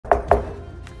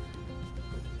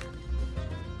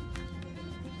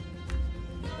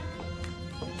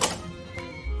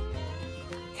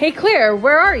Hey Claire,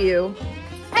 where are you?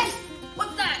 Hey,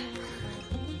 what's that?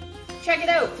 Check it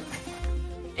out.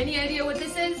 Any idea what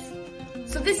this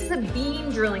is? So this is a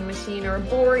beam drilling machine or a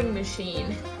boring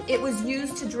machine. It was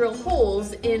used to drill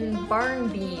holes in barn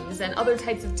beams and other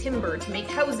types of timber to make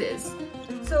houses.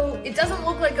 So it doesn't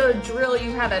look like a drill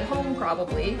you have at home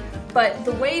probably, but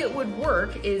the way it would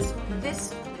work is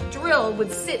this drill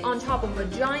would sit on top of a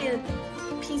giant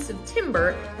piece of timber,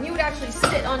 and you would actually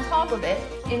sit on top of it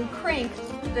and crank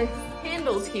the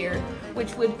handles here,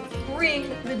 which would bring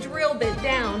the drill bit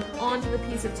down onto the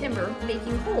piece of timber,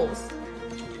 making holes.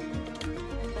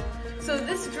 So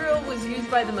this drill was used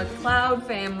by the McLeod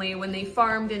family when they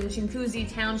farmed in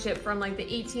Chinguacousy Township from like the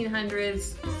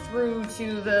 1800s through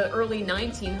to the early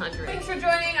 1900s. Thanks for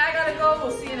joining. I gotta go.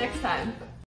 We'll see you next time.